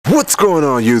What's going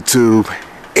on, YouTube?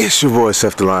 It's your boy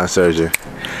Seth the Line Surgeon,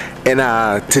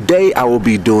 and today I will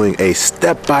be doing a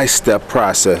step-by-step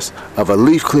process of a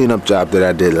leaf cleanup job that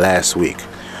I did last week.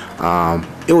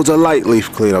 It was a light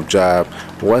leaf cleanup job,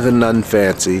 wasn't nothing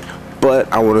fancy,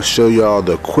 but I want to show y'all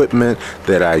the equipment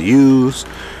that I use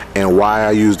and why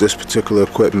I use this particular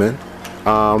equipment.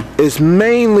 It's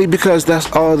mainly because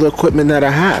that's all the equipment that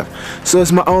I have, so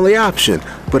it's my only option,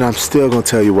 but I'm still gonna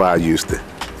tell you why I used it.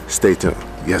 Stay tuned.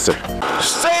 Yes, sir.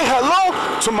 Say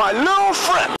hello to my little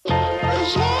friend.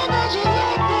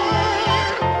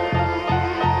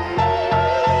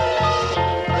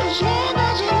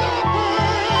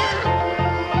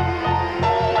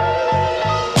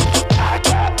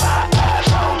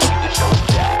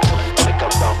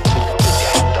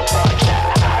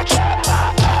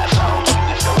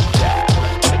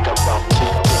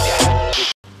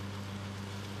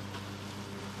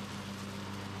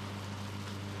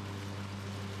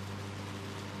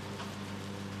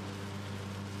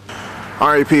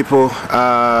 Alright, people,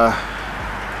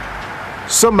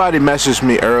 somebody messaged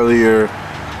me earlier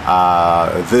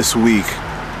this week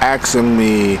asking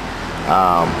me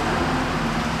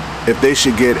if they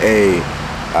should get a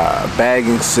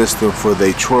bagging system for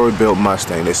their Bilt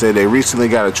Mustang. They said they recently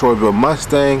got a Bilt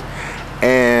Mustang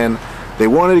and they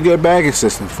wanted to get a bagging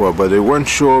system for it, but they weren't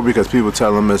sure because people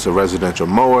tell them it's a residential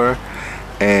mower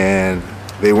and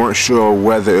they weren't sure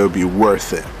whether it would be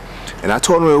worth it. And I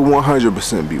told them it would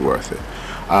 100% be worth it.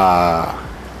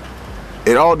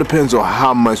 It all depends on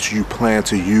how much you plan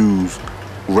to use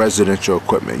residential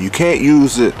equipment. You can't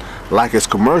use it like it's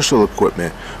commercial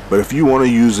equipment, but if you want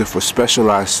to use it for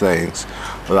specialized things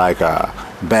like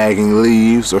bagging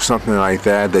leaves or something like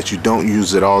that you don't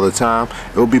use it all the time,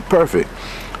 it will be perfect.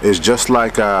 It's just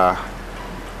like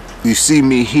you see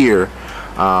me here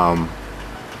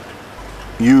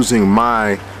using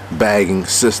my bagging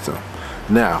system.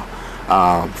 Now,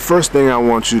 first thing I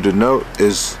want you to note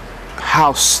is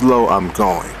how slow I'm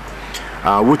going.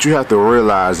 What you have to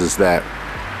realize is that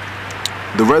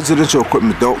the residential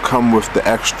equipment don't come with the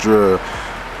extra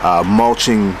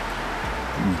mulching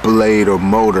blade or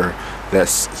motor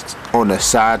that's on the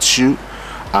side chute.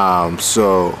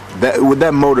 So what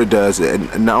that motor does,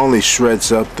 it not only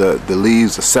shreds up the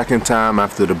leaves a second time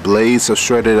after the blades are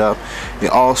shredded up, it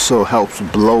also helps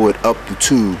blow it up the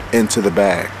tube into the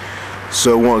bag,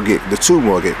 so the tube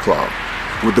won't get clogged.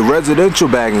 With the residential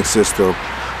bagging system,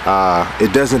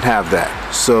 it doesn't have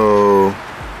that. So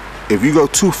if you go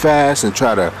too fast and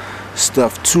try to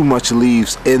stuff too much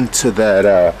leaves into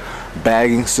that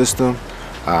bagging system,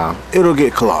 it'll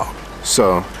get clogged.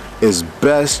 So it's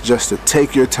best just to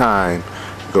take your time,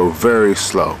 go very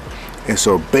slow. And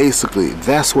so basically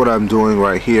that's what I'm doing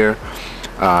right here.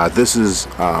 This is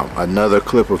another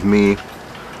clip of me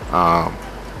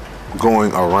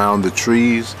going around the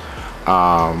trees.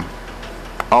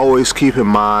 Always keep in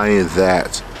mind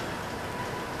that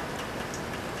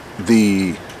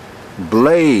the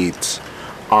blades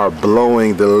are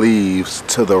blowing the leaves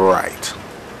to the right.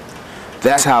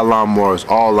 That's how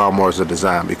all lawnmowers are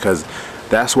designed, because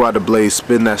that's why the blades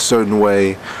spin that certain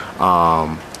way.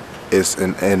 It's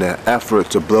in an effort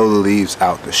to blow the leaves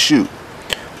out the chute,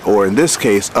 or in this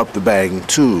case up the bagging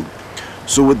tube.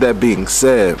 So with that being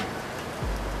said,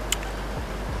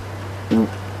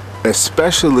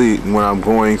 especially when I'm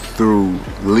going through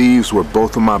leaves where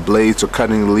both of my blades are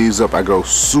cutting the leaves up, I go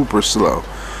super slow.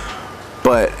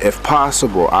 But if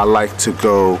possible, I like to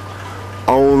go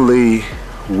only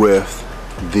with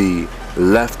the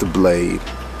left blade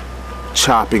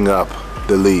chopping up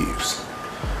the leaves.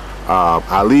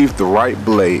 I leave the right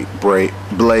blade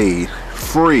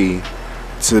free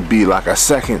to be like a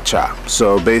second chop.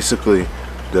 So basically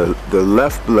the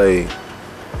left blade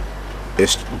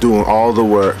is doing all the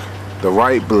work, the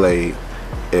right blade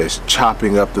is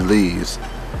chopping up the leaves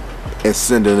and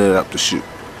sending it up the chute.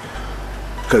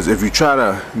 Because if you try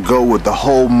to go with the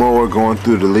whole mower going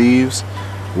through the leaves,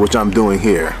 which I'm doing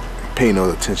here, pay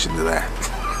no attention to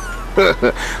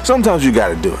that. Sometimes you got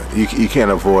to do it. You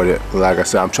can't avoid it. Like I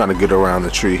said, I'm trying to get around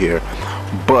the tree here.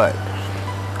 But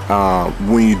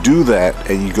when you do that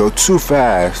and you go too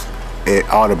fast, it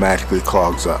automatically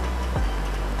clogs up.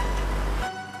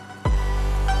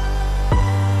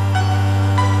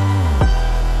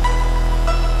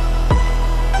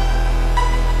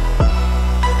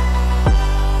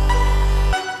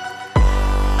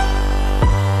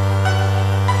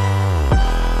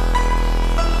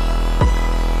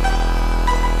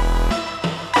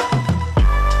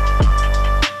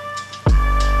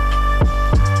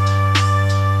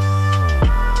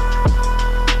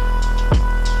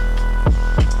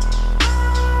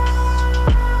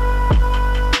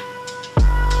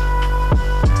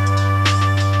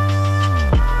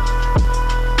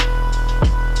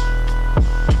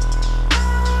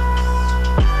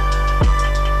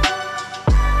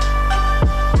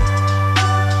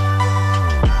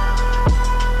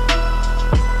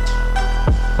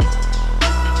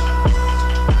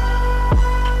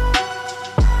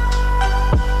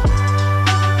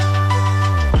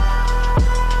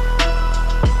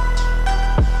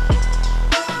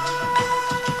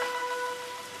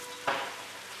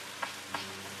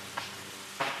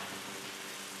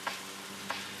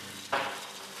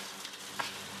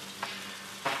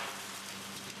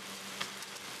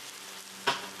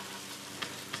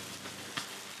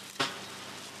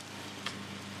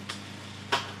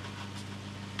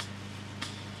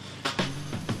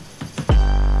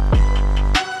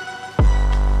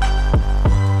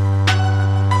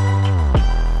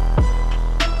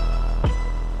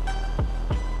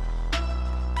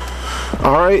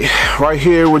 right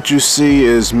here what you see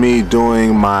is me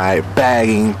doing my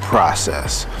bagging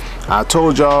process. I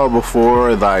told y'all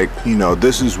before, like, you know,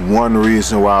 this is one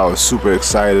reason why I was super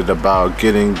excited about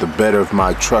getting the bed of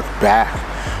my truck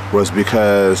back, was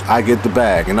because I get the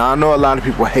bag. And I know a lot of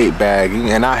people hate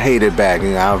bagging, and I hated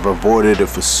bagging. I've avoided it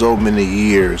for so many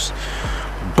years.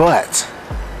 But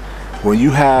when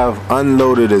you have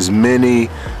unloaded as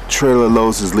many trailer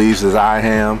loads of leaves as I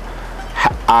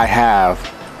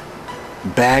have,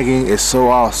 bagging is so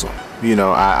awesome. You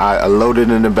know, I load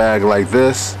it in the bag like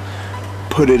this,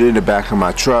 put it in the back of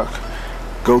my truck,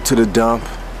 go to the dump,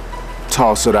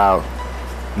 toss it out,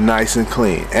 nice and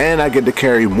clean. And I get to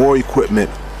carry more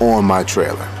equipment on my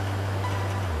trailer.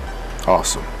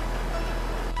 Awesome.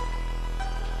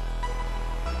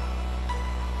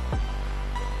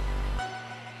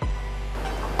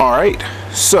 Alright,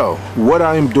 so what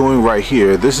I'm doing right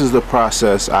here, this is the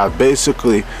process. I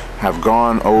basically have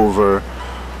gone over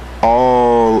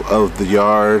all of the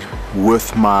yard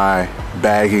with my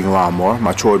bagging lawnmower,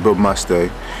 my Bilt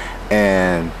Mustang,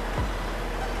 and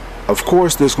of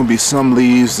course there's gonna be some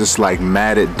leaves that's like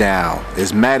matted down.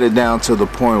 It's matted down to the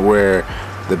point where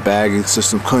the bagging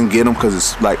system couldn't get them because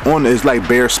it's like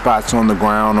bare spots on the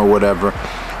ground or whatever,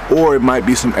 or it might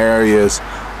be some areas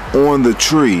on the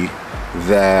tree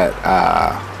that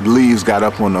leaves got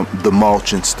up on the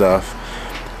mulch and stuff,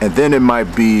 and then it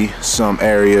might be some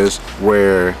areas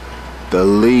where the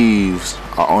leaves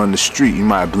are on the street. You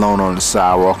might have blown on the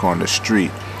sidewalk on the street.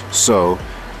 So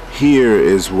here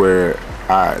is where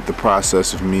the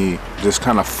process of me just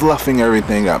kind of fluffing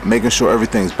everything up, making sure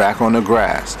everything's back on the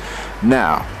grass.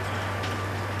 Now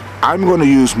I'm going to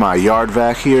use my yard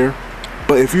vac here,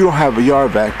 but if you don't have a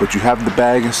yard vac but you have the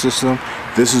bagging system,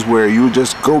 this is where you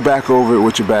just go back over it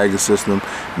with your bagging system,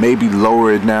 maybe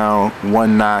lower it down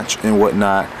one notch and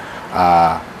whatnot,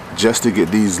 just to get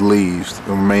these leaves,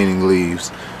 the remaining leaves,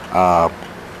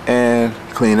 and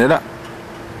clean it up.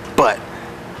 But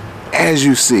as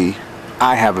you see,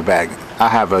 I have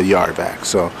a yard vac,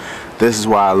 so this is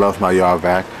why I love my yard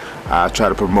vac. I try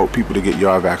to promote people to get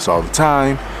yard vacs all the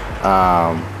time.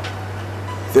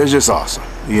 They're just awesome.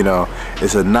 You know,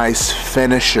 it's a nice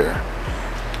finisher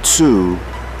to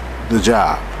the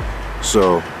job,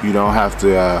 so you don't have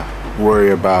to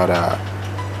worry about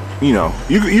you know,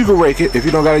 you can rake it. If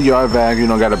you don't got a yard vac, you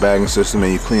don't got a bagging system,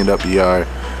 and you cleaned up your yard,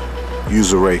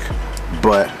 use a rake.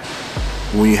 But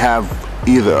when you have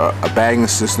either a bagging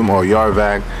system or a yard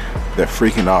vac, they're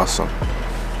freaking awesome.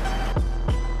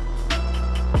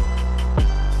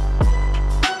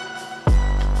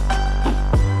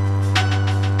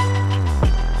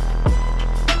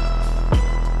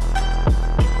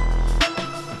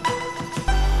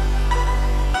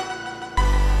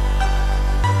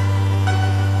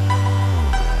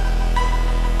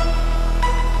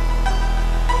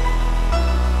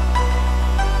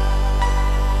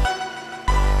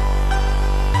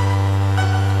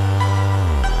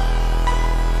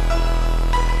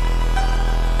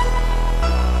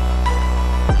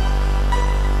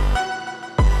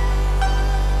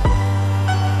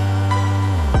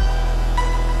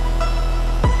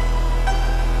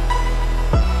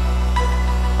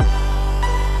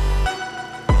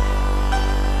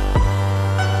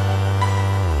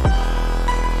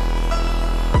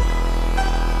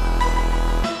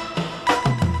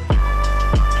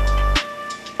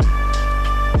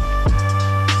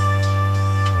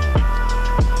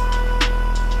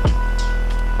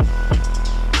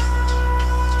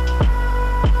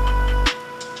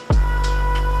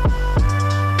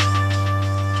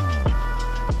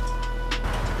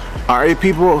 Alright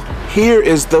people, here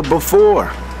is the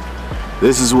before.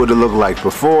 This is what it looked like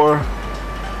before,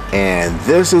 and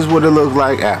this is what it looked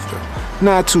like after.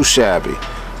 Not too shabby.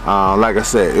 Like I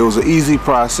said, it was an easy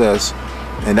process,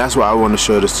 and that's why I want to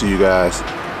show this to you guys.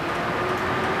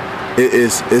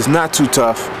 It's not too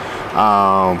tough,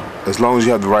 as long as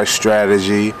you have the right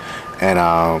strategy and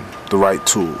the right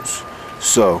tools.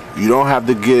 So you don't have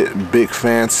to get big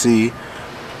fancy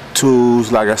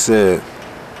tools. Like I said,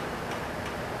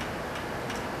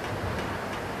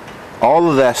 all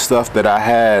of that stuff that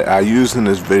I used in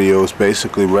this video is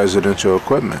basically residential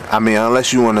equipment. I mean,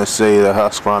 unless you want to say the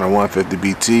Husqvarna 150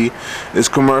 BT is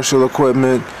commercial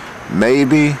equipment,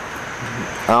 maybe,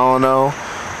 I don't know.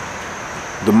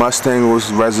 The Mustang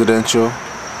was residential.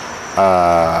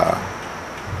 The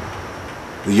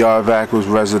yard vac was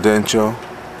residential.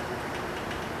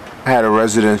 I had a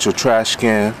residential trash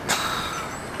can.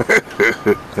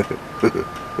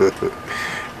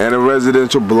 And a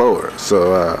residential blower.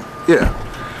 So yeah,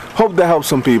 hope that helps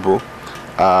some people,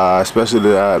 especially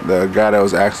the guy that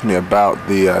was asking me about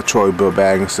the Toro Bilt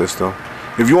bagging system.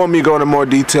 If you want me to go into more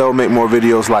detail, make more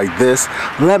videos like this,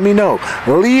 let me know.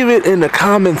 Leave it in the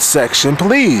comments section,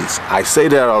 please. I say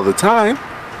that all the time.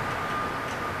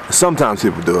 Sometimes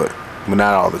people do it, but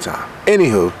not all the time.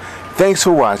 Anywho, thanks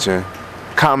for watching.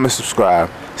 Comment, subscribe.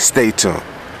 Stay tuned.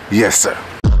 Yes, sir.